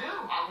fuck do we do?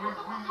 What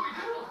the fuck do we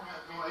do?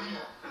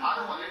 I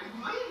don't want to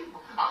leave.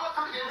 I'm not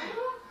going to get leave.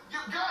 You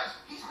guys,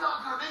 he's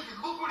not going to make it.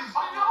 Look what he's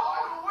I doing. know.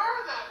 I'm aware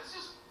of that. It's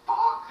just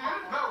fuck,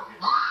 dude. No.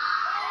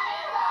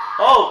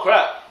 Oh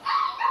crap.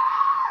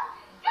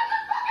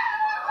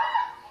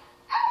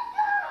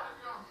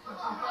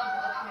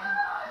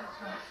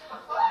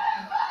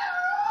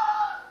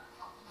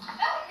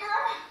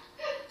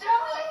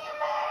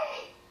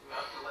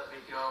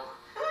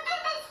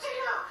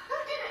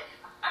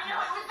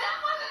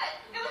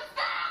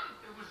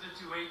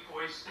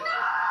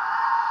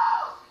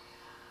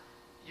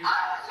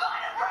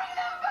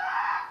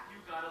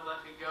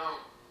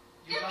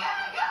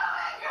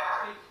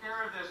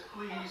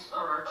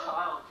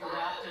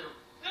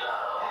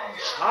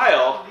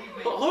 Child?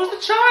 Who's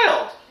the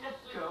child?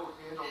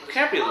 It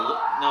can't be.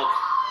 No.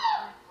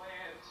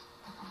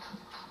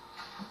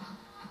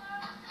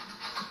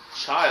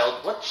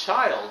 Child? What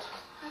child?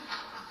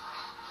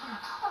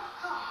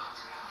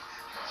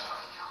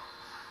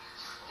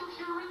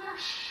 You're in there?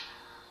 Shh.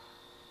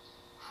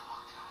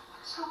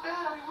 So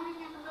bad. I mean, we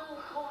didn't even know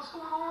what was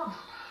going on.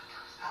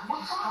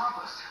 What stop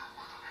us?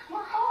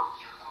 What fuck?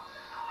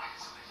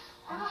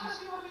 I'm not gonna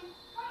see what I mean.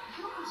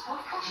 You don't know what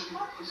fucking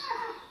monkeys.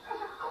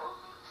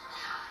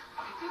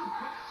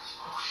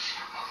 Oh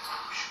shit.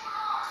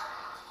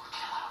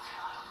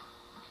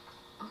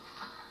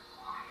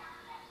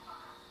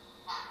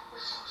 We're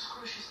so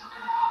screwed. She's not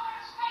gonna help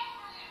us.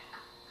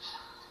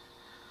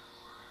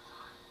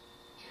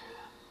 You hear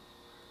that?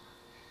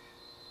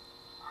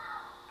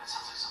 That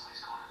sounds like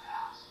somebody's going to the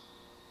house.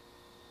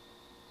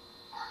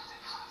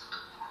 Architect friends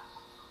going to the house.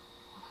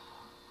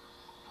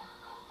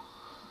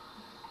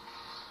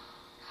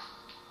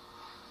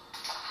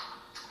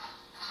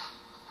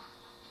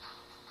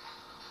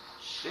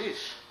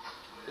 Sheesh.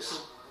 This is.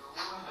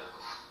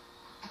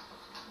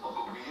 Look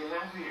what we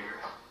have here.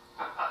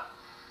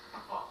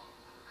 Well,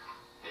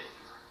 it's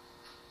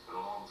been a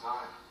long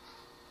time.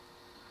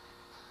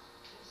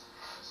 Yes, it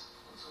has.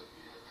 Looks like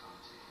you had come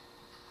to you.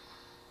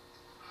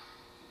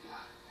 You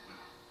got it, didn't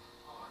you?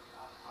 Oh, I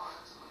got it. Oh,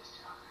 that's a nice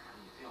job. How do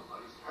you feel,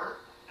 buddy? Is it hurt?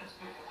 That's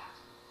bad.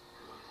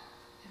 Good.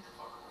 Get the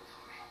fuck away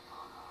from me.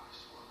 Oh, no, I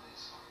just want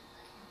this fucking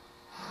thing.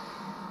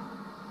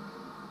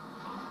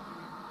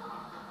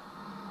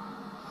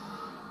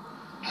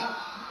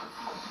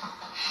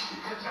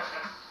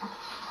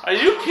 Are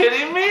you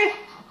kidding me?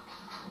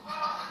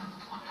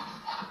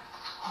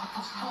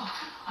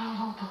 I don't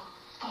know what the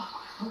fuck.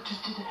 Luke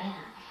just did to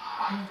Edgar.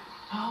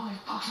 Oh my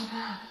fucking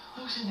God.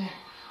 Luke's in there.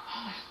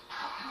 Oh my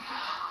fucking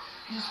God.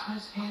 He just put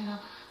his hand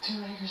up to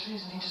Edgar's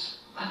face and he just.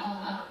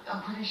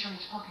 I'm pretty sure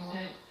he's fucking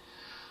dead.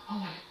 Oh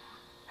my.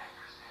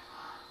 Edgar's dead.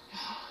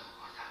 Yeah.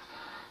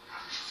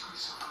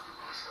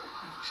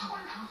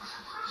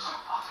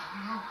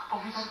 But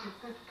we gotta get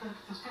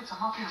this fixed. I'm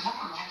not being monkey.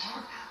 I'd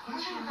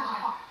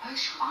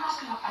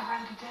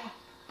rather be dead.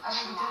 I'd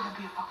rather be dead than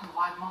be a fucking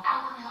live monkey. I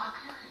want to be live,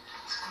 period.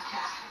 It's gonna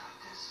get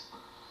like this.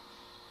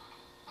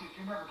 Dude,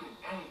 you're never getting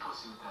any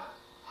pussy with that.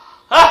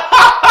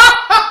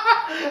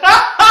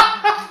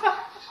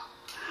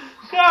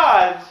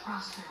 God.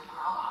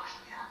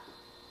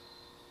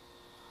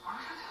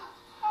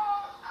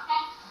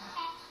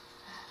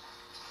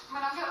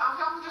 I mean,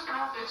 I'm just gonna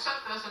have to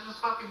accept this. It just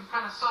fucking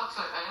kind of sucks.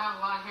 I have a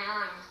lot of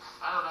hair and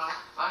I don't know.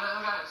 I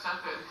gotta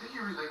accept it. Did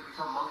you like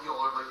become monkey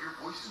all over? Like your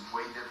voice is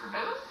way different.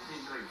 Is it?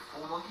 You like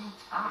full monkey?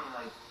 I mean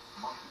like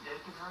monkey dick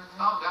and everything.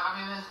 Oh God, I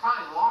mean it's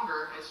probably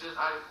longer. It's just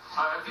I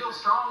feel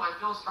strong. I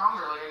feel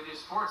stronger. Like I do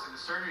sports and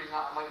the surgery's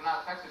not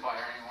affected by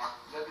it anymore.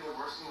 Would that be the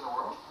worst thing in the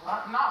world?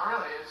 Not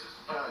really. It's just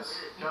Guys,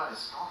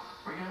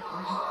 we're gonna.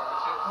 calm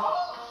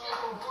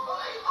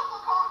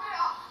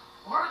down.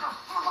 Where the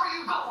fuck are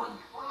you going?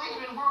 We're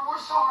leaving.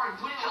 We're sorry.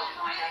 We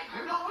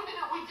didn't. No, we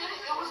didn't. We did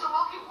it. It was the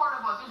monkey part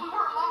of us. If we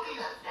weren't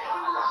monkeys,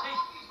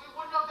 we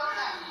wouldn't have done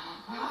that.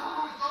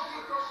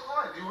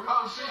 Dude,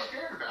 Oh shit.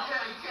 Scared about?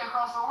 Yeah, you can't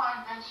cross the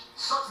line, bitch.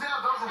 Sucks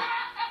now, doesn't it?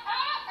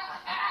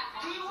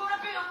 Do you want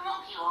to be a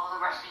monkey all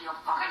the rest of your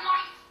fucking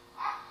life?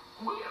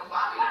 We're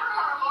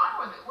not fine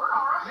with it. We're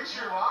alright. At least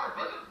you're alive,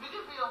 We right?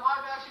 could be a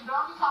live action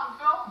Donkey Kong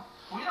film.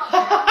 We don't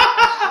care.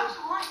 That's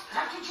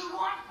what you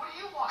want? What do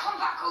you want? Come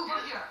back over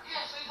here.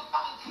 Yeah, so you can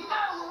fucking kill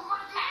No, we're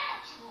gonna do the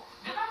ritual.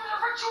 Remember the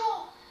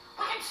ritual?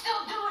 We can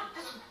still do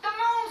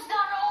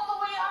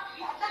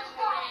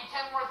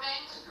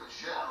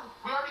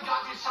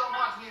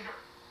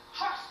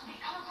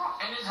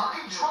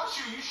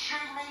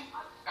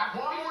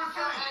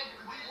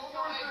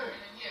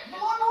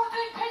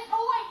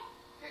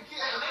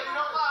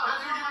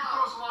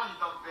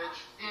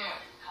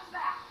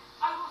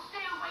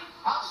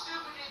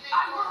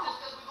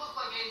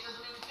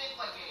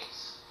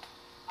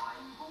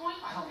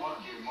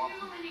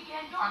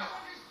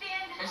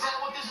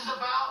is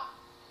about?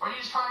 Or are you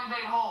just trying to be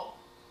made whole?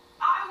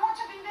 I want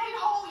to be made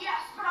whole,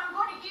 yes, but I'm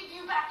going to give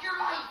you back your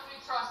How life. can we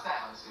trust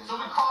that? So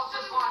we cross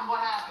this line,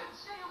 what happens?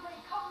 Stay away.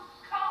 Come.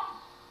 Come.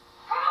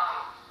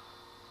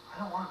 I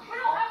don't want to be We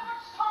don't have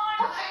much time.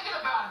 We're thinking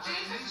about it,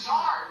 Jesus. It's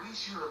hard. At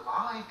least you're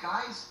alive,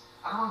 guys.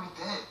 I don't want to be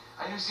dead.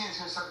 I understand it's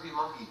going to suck to be a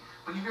monkey,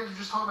 but you guys are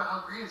just talking about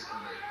how great it's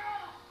going to be.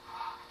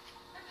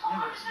 Yeah,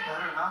 but it's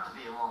better not to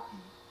be a monkey.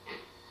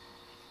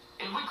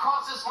 If we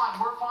cross this line,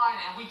 we're fine,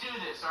 and we do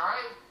this, all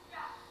right?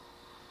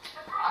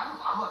 I'm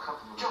not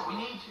comfortable with Joe, this. we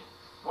need you.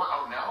 What?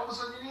 Oh, now all of a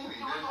sudden you need me?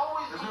 Dude, we've There's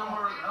always no needed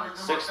more... you. no more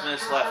 6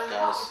 minutes factor left,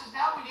 or guys. No, because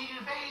now we need you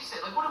to babysit.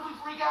 Like, what if we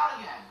freak out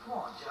again? Come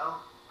on, Joe.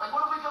 Like,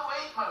 what if we go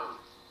 8 mode?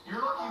 You're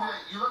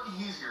lucky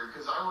he's here,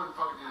 because I wouldn't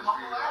fucking do this for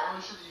you. All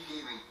the shit that you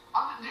gave me.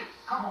 I'm gonna do.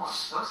 Come on,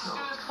 let's go.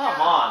 do this. Come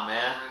together. on,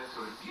 man.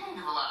 You need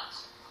to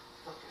relax.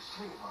 Look, there's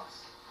 3 of us.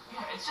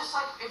 Yeah, it's just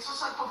like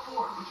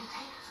before. We can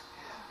take it.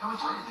 Yeah. And we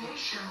do it in the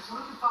Asian, so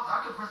we can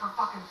I could rip her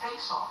fucking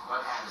face off. What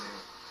happened?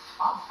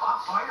 I'll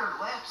bite her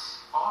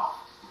lips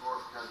off. Your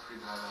guy's pretty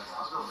badass. I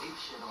was gonna leave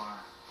shit on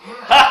her.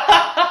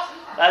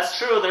 Yeah. That's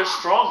true. They're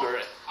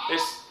stronger.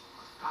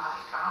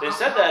 They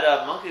said that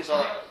monkeys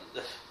are.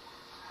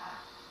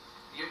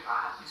 You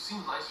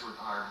seem nicer with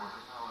the higher voice.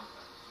 I kind of like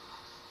that.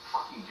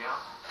 Fuck you, Joe.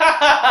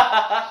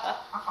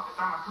 I'll fucking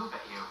throw my poop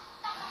at you.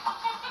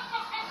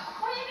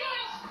 What are you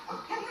doing?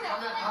 Getting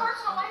the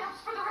personal items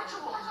for the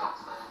ritual.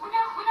 We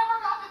never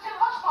got the tin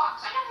lunchbox.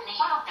 I don't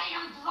need a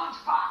damn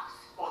lunchbox.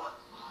 Well,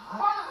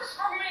 it was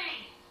for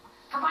me.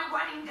 For my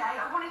wedding day,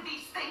 I wanted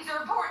these things.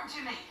 They're important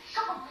to me.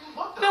 Come on.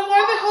 What the Then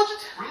why the hell did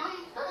you?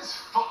 Really? That is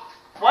fucked.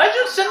 Why'd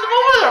you send them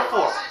over there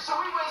for? So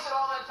we wasted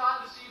all that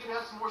time just so you could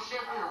have some more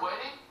shit for your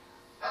wedding?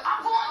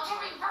 I'm going to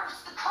reverse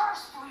the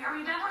curse for you,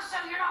 remember? So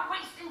you're not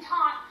wasting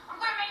time. I'm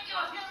going to make you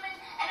a human,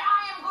 and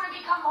I am going to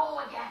become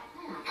whole again.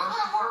 Reverse It's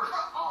the gonna work curse.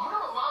 for all. You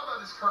know a lot about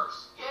this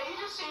curse. Yeah, you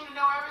just seem to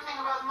know everything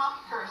about the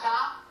monkey curse,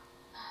 huh?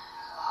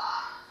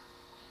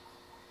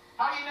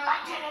 How do you know? I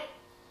did it.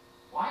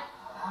 What?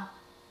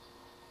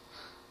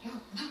 You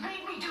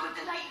made me do it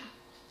the night you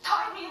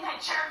tied me in that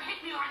chair and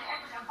hit me over the head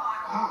with a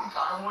bottle.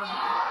 I wasn't.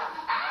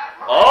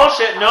 Oh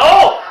shit!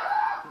 No!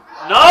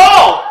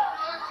 No!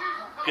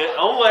 Get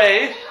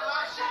away! This is your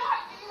last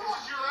chance.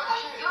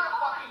 You're a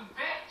fucking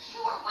bitch.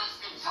 You were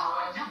wasting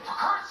time. You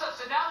cursed us,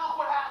 and now look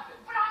what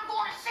happened. But I'm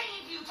going to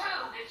save you, too.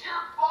 It's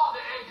your fault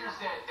that Edgar's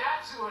dead.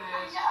 That's who it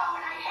I is. know,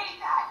 and I hate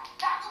that.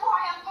 That's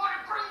why I'm going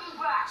to bring you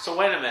back. So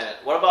wait a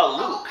minute. What about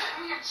Luke?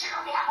 Give me your chair.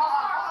 We have to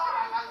Hold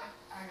start.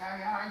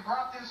 I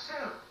brought this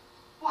too.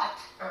 What?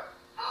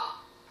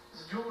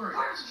 It's jewelry.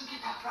 Where did you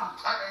get that from?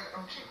 I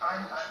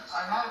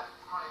had it.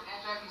 My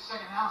Aunt Jackie's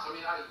second house. I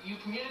mean, you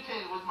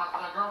communicated with my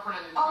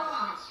girlfriend and Oh.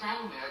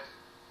 strangled me.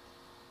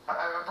 I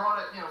brought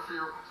it, for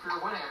your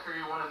wedding. I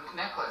figured you wanted a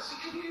necklace. We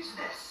could use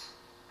this.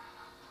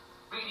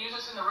 We can use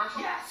this in the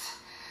ritual. Yes.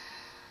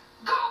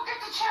 Go get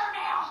the chair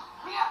now.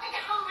 We have to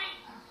get moving.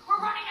 We're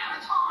running out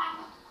of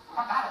time.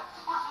 I got it.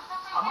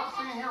 I'm not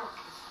sitting here.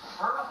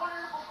 I wonder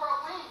if we'll grow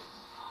wings.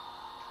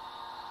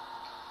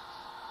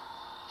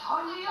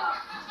 Tie me up.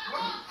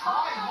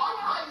 Tie what?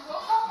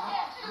 Don't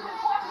answer the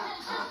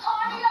questions. Just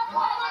tie me up.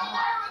 Why are you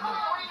there?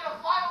 Are you gonna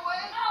fly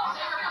away? No, I'm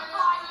never gonna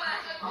fly away.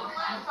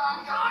 Last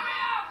time. Tie me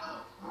up.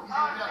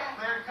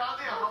 Larry, calm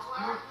down.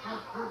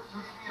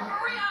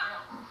 Hurry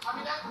up. I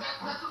mean, that's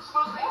what's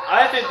supposed to be.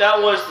 I think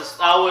that was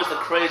the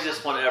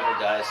craziest one ever,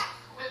 guys. So,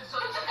 It's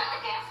about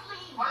the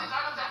gasoline. are these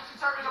items actually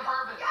serving a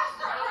purpose? Yes,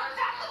 they're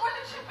exactly where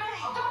they should be.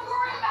 Don't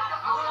worry about it.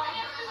 We'll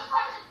answer the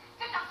question.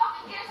 Get the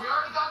fucking We gasoline.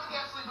 already got the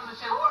gasoline from the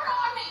ship. Pour it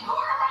on me.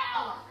 Pour it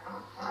around.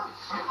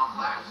 Give them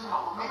flash.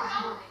 Oh,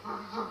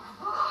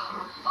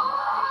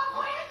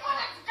 waited for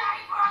this day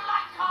for a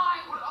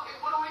lifetime. Okay,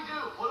 what do we do?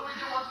 What do we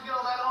do once we get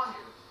all that on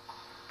you?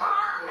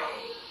 Burn me.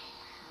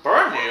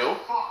 Burn you?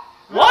 Fuck.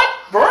 What?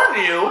 Burn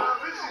you?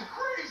 This is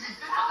crazy.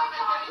 This How doesn't many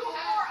make times any before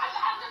sense. I've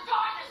had to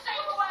die the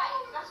same way?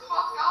 That's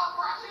fucked up.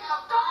 We're actually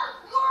gonna burn.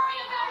 Don't worry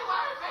about it.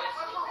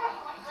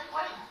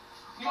 Wait.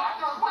 You have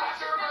to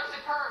reverse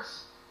the curse.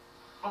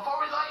 Before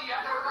we let you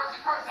have to reverse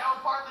the curse. That was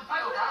part of the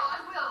deal, right?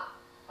 I will.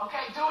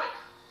 Okay, do it.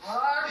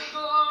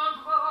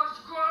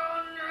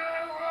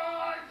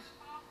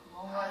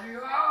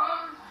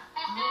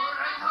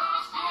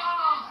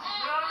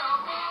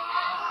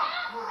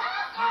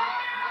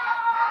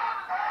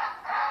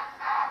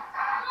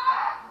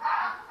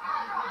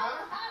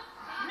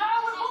 No,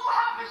 it won't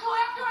happen till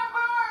after I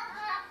burn.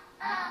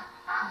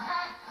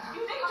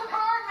 You need to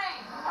burn me.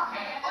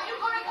 Are you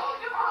going to keep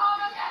your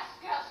promise?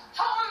 Yes.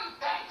 Tommy,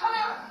 come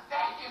here.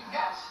 Thank you.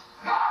 Yes.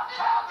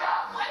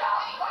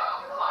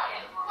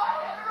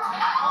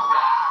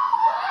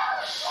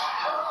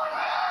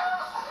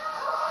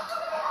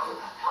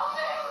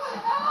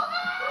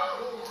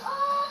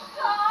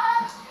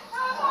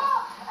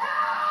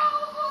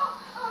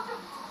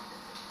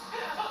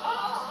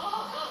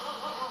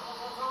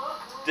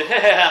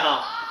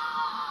 Damn.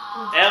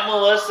 Aunt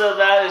Melissa,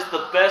 that is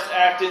the best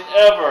acting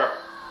ever.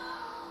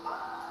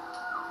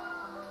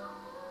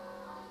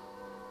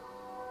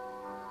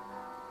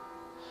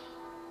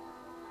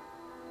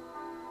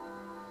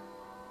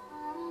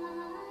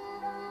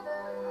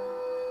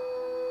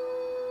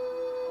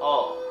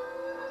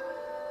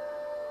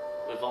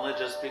 have only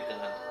just begun.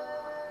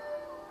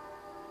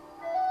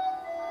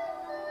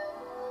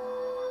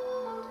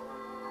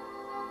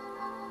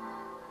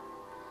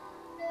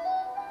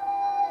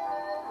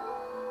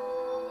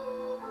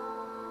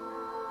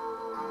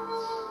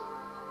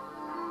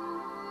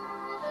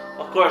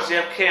 Of course, you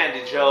have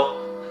candy,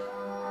 Joe.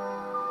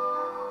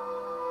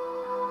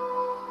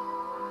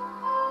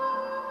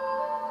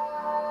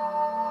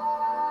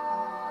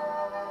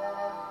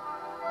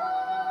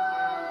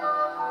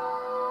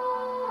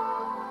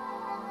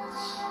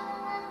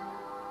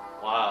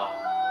 Wow.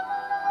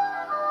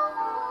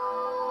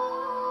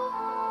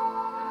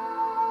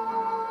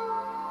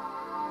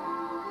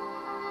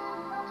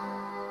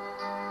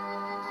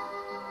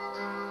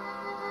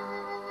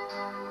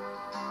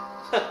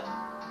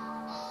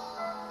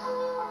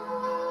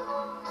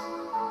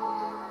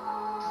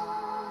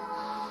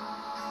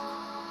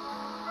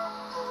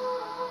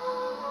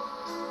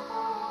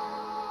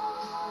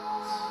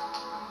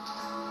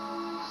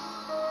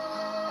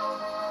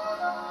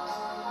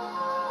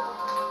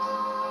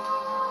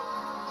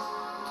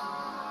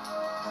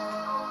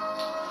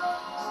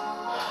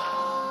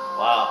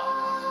 Wow.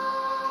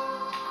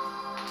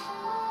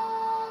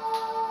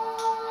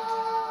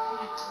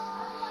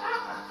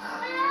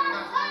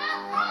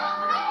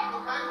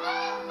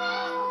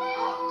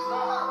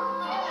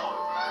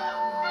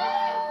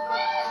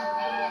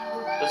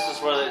 This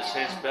is where they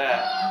change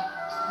back.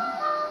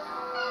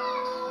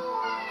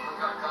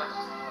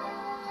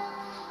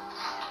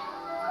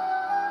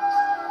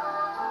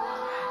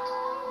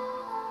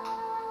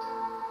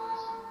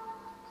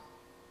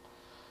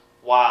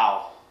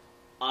 Wow.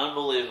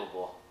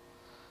 Unbelievable.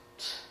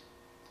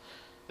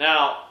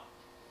 Now,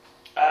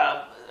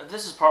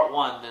 this is part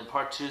 1, then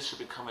part 2 should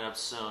be coming up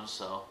soon,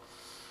 so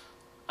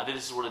I think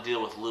this is where to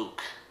deal with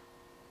Luke.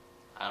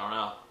 I don't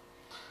know.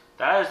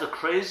 That is the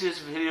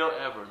craziest video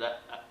ever.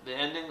 The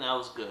ending, that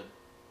was good.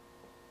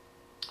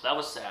 That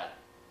was sad.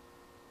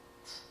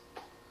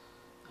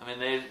 I mean,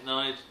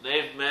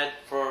 they've met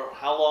for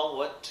how long?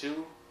 What,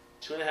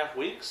 2.5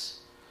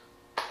 weeks?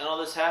 And all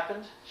this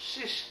happened?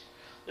 Sheesh.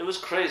 It was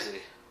crazy.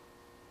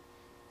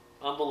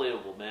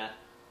 Unbelievable, man.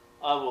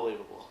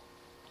 Unbelievable.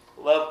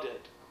 Loved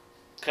it.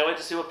 Can't wait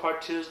to see what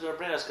part 2 is going to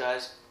bring us,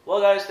 guys.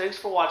 Well, guys, thanks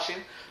for watching.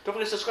 Don't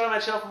forget to subscribe to my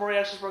channel for more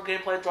reactions, more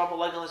gameplay. Drop a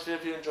like on this video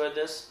if you enjoyed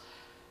this.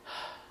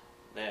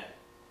 Man.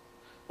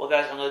 Well,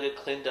 guys, I'm going to get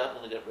cleaned up. I'm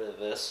going to get rid of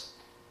this.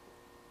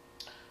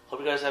 Hope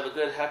you guys have a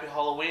good, happy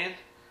Halloween.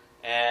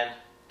 And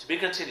to be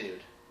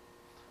continued.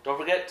 Don't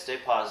forget, stay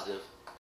positive.